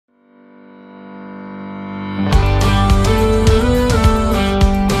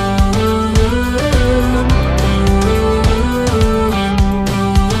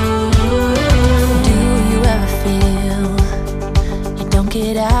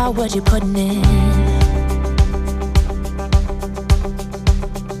about what you're putting in.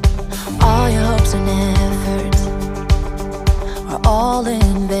 All your hopes and efforts are all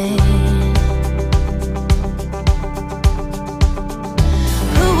in vain.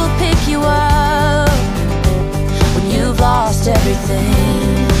 Who will pick you up when you've lost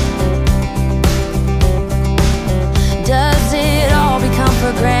everything? Does it all become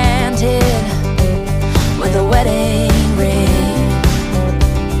for granted with a wedding ring?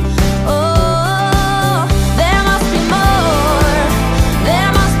 Oh, there must be more.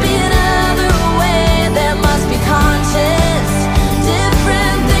 There must be another way. There must be conscious,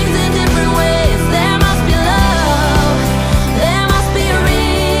 different things in different ways. There must be love. There must be a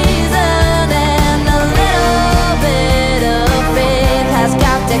reason, and a little bit of faith has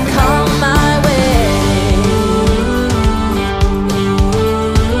got to come my way.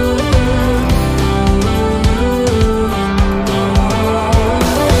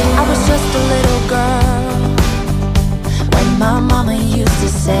 My mama used to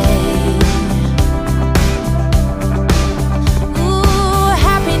say, ooh,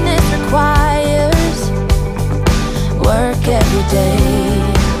 happiness requires work every day.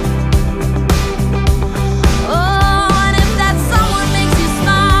 Oh, and if that someone makes you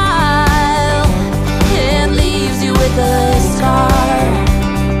smile and leaves you with a scar,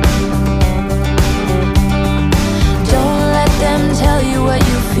 don't let them tell you what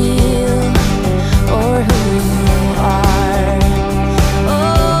you feel or who you are.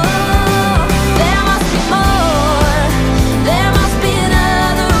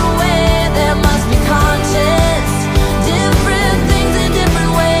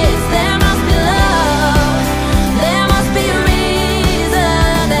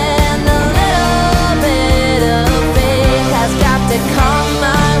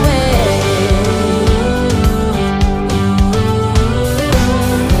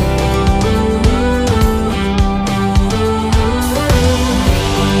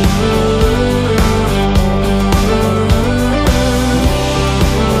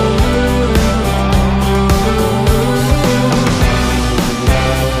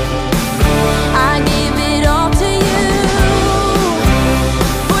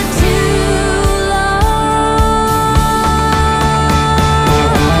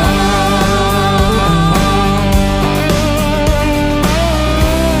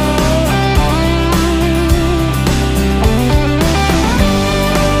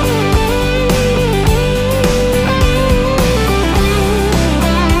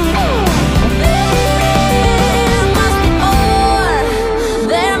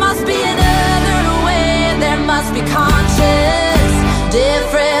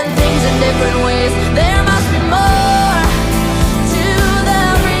 Different things in different ways.